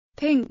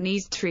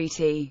Pinckney's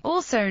Treaty,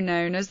 also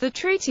known as the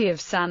Treaty of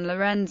San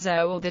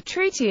Lorenzo or the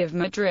Treaty of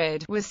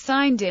Madrid, was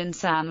signed in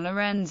San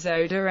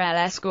Lorenzo de El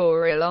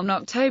Escorial on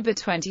October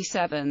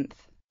 27,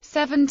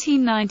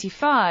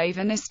 1795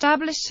 and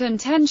established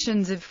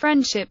intentions of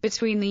friendship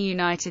between the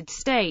United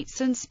States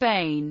and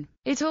Spain.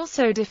 It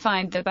also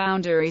defined the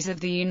boundaries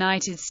of the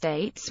United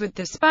States with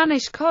the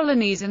Spanish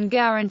colonies and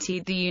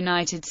guaranteed the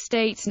United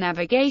States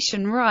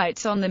navigation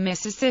rights on the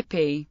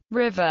Mississippi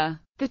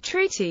River. The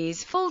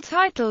treaty's full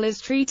title is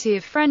Treaty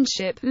of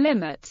Friendship,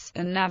 Limits,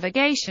 and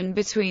Navigation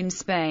between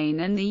Spain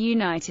and the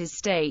United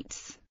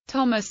States.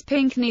 Thomas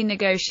Pinckney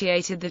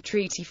negotiated the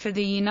treaty for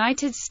the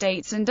United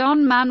States and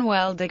Don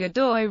Manuel de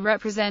Godoy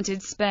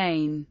represented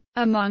Spain.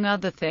 Among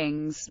other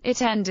things,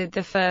 it ended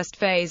the first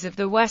phase of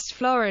the West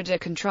Florida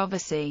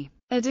controversy,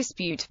 a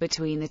dispute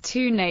between the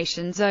two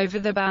nations over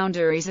the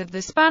boundaries of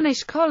the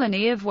Spanish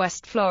colony of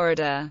West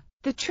Florida.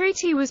 The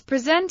treaty was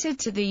presented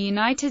to the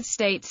United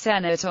States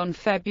Senate on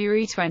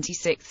February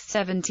 26,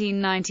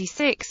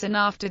 1796 and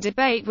after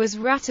debate was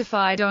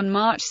ratified on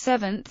March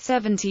 7,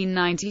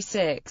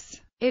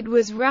 1796. It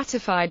was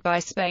ratified by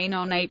Spain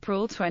on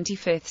April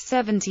 25,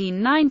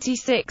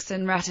 1796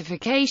 and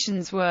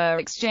ratifications were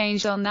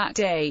exchanged on that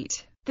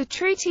date. The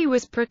treaty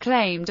was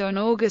proclaimed on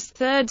August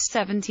 3,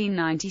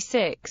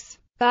 1796.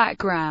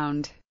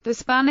 Background: the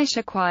Spanish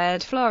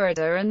acquired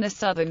Florida and the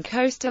southern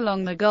coast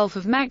along the Gulf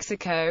of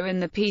Mexico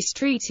in the Peace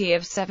Treaty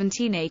of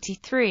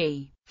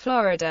 1783.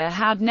 Florida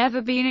had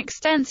never been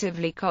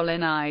extensively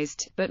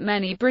colonized, but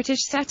many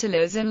British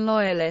settlers and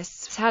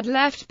loyalists had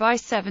left by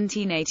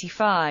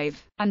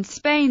 1785, and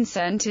Spain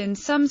sent in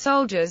some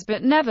soldiers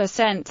but never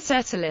sent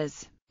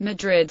settlers.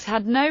 Madrid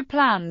had no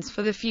plans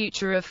for the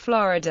future of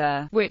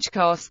Florida, which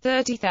cost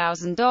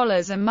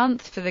 $30,000 a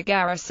month for the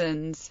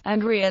garrisons,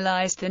 and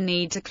realized the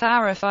need to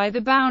clarify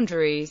the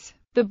boundaries.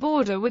 The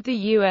border with the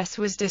U.S.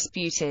 was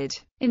disputed.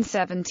 In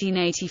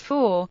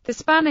 1784, the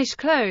Spanish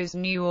closed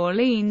New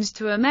Orleans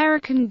to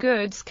American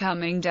goods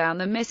coming down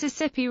the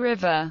Mississippi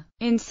River.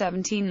 In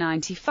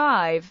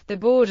 1795, the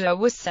border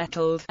was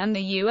settled, and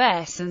the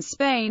U.S. and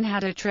Spain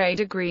had a trade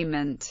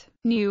agreement.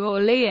 New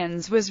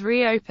Orleans was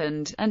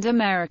reopened, and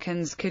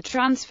Americans could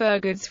transfer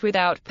goods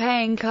without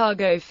paying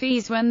cargo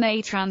fees when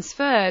they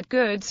transferred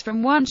goods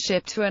from one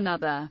ship to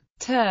another.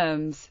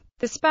 Terms: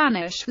 the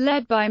Spanish,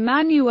 led by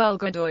Manuel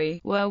Godoy,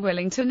 were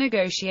willing to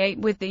negotiate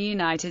with the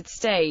United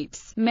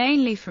States,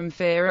 mainly from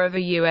fear of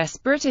a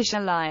U.S.-British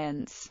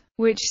alliance,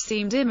 which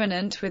seemed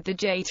imminent with the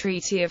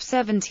Treaty of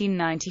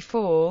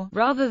 1794,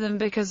 rather than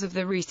because of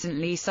the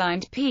recently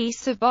signed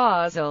Peace of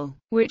Basel,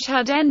 which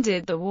had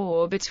ended the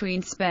war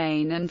between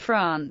Spain and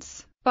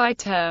France. By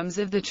terms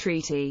of the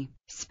treaty,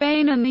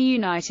 Spain and the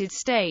United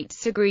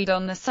States agreed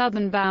on the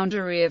southern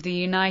boundary of the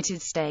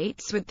United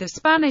States with the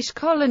Spanish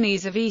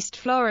colonies of East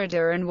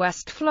Florida and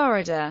West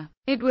Florida.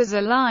 It was a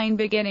line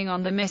beginning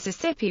on the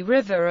Mississippi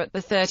River at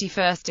the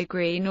 31st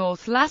degree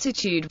north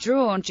latitude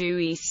drawn due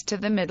east to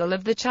the middle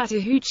of the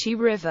Chattahoochee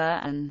River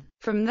and,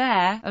 from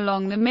there,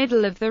 along the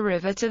middle of the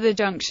river to the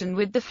junction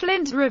with the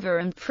Flint River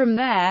and, from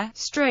there,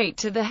 straight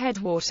to the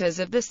headwaters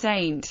of the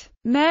St.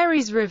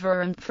 Mary's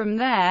River and, from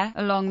there,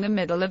 along the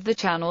middle of the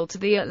channel to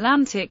the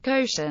Atlantic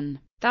Ocean.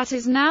 That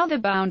is now the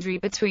boundary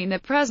between the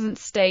present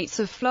states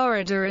of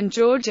Florida and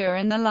Georgia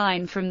and the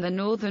line from the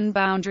northern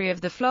boundary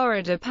of the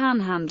Florida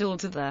Panhandle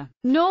to the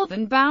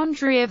northern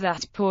boundary of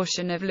that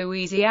portion of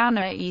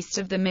Louisiana east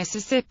of the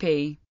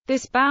Mississippi.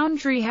 This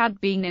boundary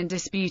had been in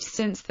dispute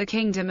since the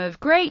Kingdom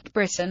of Great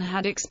Britain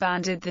had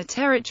expanded the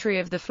territory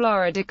of the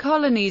Florida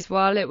colonies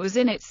while it was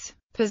in its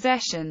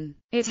possession.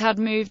 It had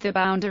moved the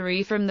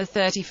boundary from the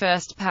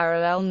 31st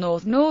parallel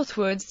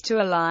northwards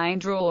to a line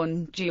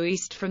drawn due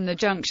east from the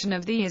junction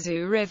of the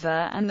Yazoo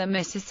River and the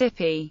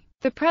Mississippi,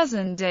 the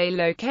present-day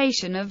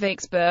location of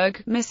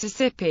Vicksburg,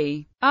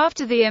 Mississippi.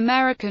 After the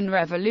American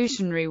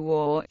Revolutionary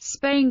War,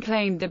 Spain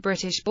claimed the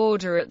British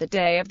border at the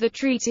day of the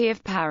Treaty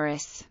of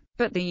Paris,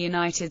 but the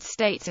United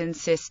States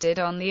insisted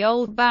on the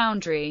old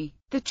boundary.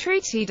 The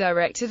treaty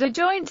directed a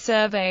joint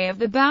survey of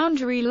the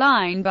boundary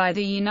line by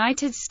the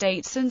United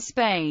States and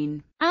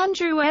Spain.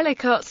 Andrew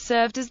Ellicott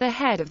served as the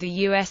head of the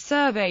U.S.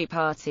 Survey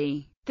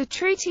Party. The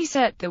treaty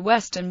set the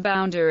western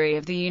boundary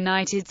of the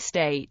United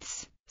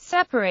States,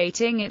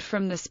 separating it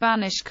from the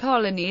Spanish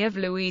colony of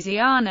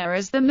Louisiana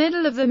as the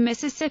middle of the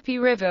Mississippi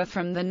River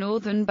from the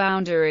northern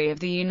boundary of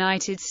the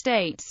United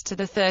States to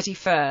the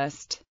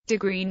 31st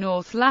degree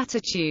north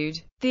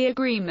latitude. The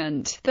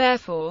agreement,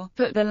 therefore,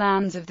 put the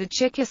lands of the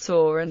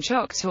Chickasaw and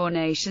Choctaw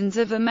nations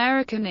of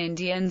American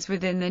Indians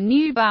within the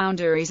new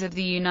boundaries of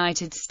the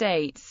United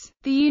States.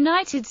 The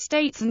United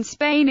States and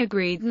Spain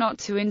agreed not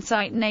to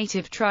incite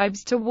native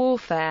tribes to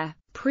warfare.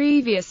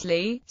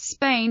 Previously,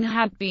 Spain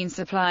had been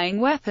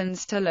supplying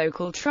weapons to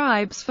local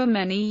tribes for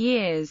many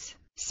years.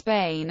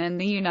 Spain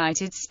and the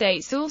United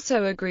States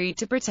also agreed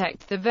to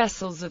protect the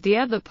vessels of the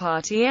other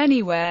party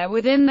anywhere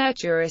within their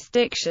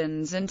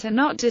jurisdictions and to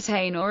not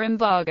detain or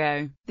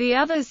embargo the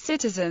other's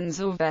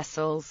citizens or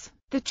vessels.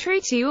 The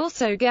treaty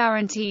also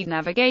guaranteed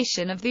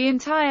navigation of the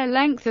entire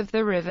length of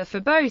the river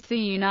for both the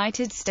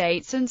United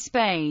States and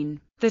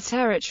Spain. The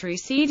territory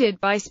ceded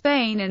by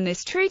Spain in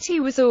this treaty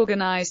was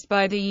organized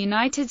by the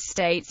United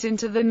States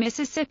into the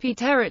Mississippi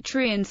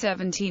Territory in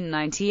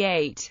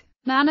 1798.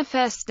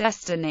 Manifest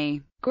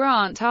Destiny.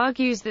 Grant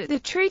argues that the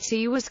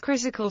treaty was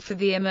critical for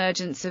the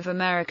emergence of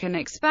American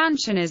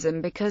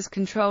expansionism because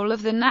control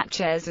of the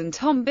Natchez and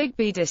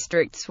Tombigbee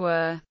districts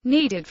were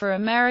needed for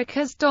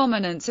America's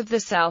dominance of the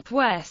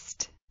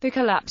Southwest. The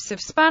collapse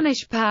of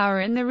Spanish power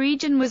in the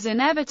region was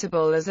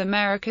inevitable as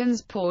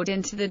Americans poured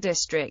into the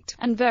district,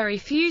 and very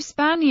few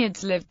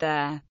Spaniards lived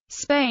there.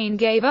 Spain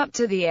gave up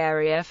to the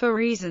area for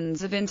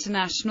reasons of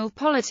international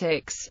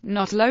politics,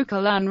 not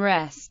local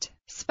unrest.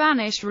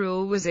 Spanish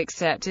rule was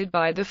accepted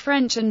by the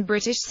French and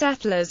British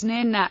settlers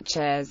near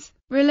Natchez.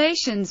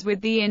 Relations with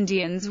the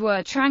Indians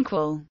were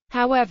tranquil.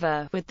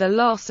 However, with the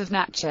loss of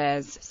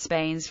Natchez,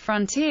 Spain's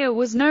frontier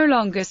was no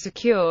longer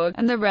secure,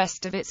 and the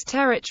rest of its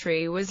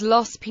territory was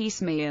lost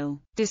piecemeal.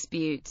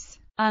 Disputes.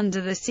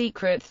 Under the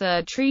secret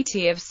Third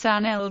Treaty of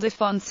San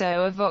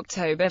Ildefonso of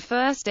October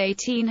 1,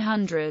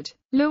 1800,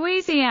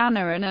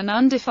 Louisiana and an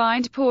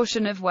undefined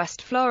portion of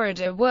West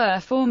Florida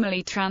were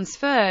formally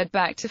transferred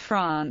back to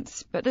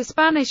France, but the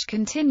Spanish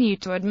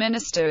continued to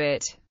administer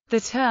it. The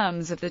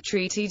terms of the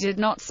treaty did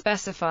not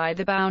specify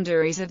the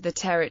boundaries of the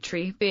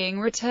territory being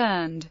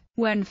returned.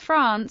 When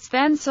France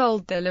then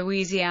sold the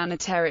Louisiana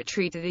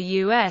Territory to the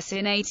U.S.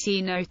 in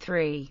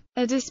 1803,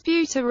 a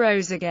dispute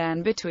arose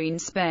again between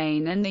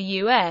Spain and the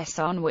U.S.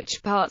 on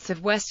which parts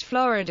of West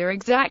Florida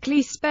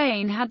exactly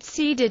Spain had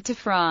ceded to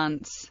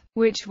France,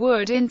 which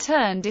would in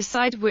turn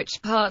decide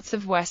which parts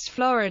of West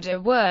Florida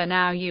were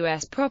now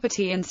U.S.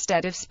 property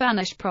instead of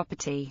Spanish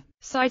property.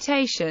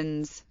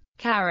 Citations.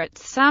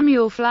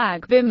 Samuel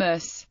Flagg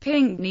Bimus,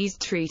 Pinckney's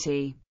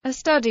Treaty. A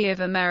Study of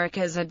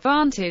America's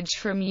Advantage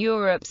from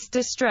Europe's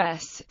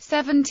Distress,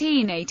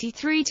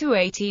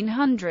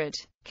 1783–1800.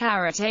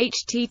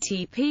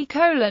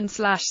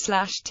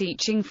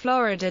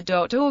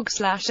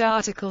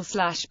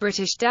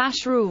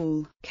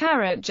 http://teachingflorida.org/article/British-rule.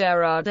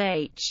 Gerard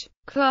H.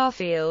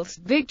 Clarfield's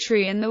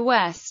Victory in the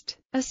West.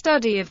 A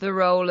Study of the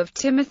Role of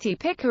Timothy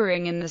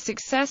Pickering in the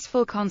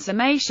Successful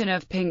Consummation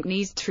of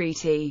Pinckney's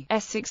Treaty.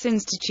 Essex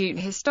Institute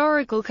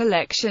Historical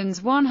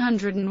Collections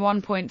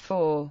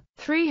 101.4.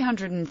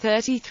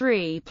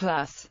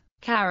 333+.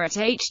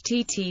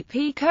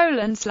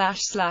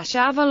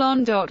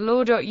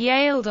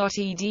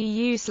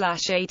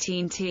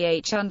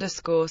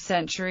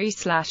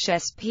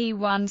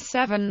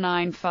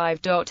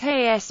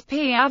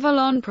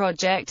 Avalon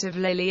Project of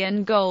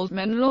Lillian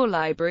Goldman Law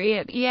Library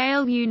at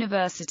Yale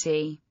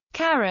University.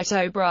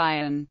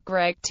 O'Brien,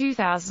 Greg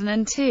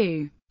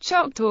 2002.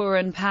 Choctaw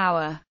and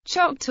Power.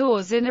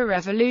 Choctaws in a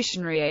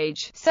Revolutionary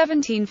Age,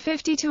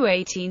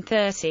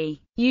 1750–1830.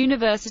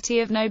 University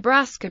of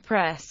Nebraska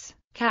Press.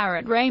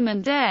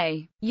 Raymond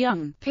A.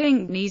 Young,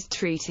 Pinckney's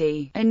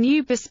Treaty, A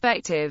New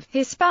Perspective,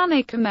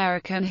 Hispanic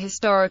American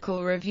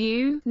Historical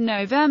Review,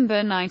 November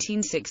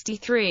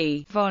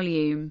 1963,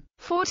 Volume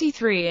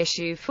 43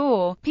 Issue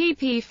 4,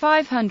 pp.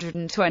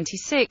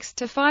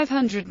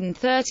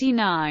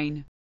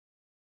 526–539.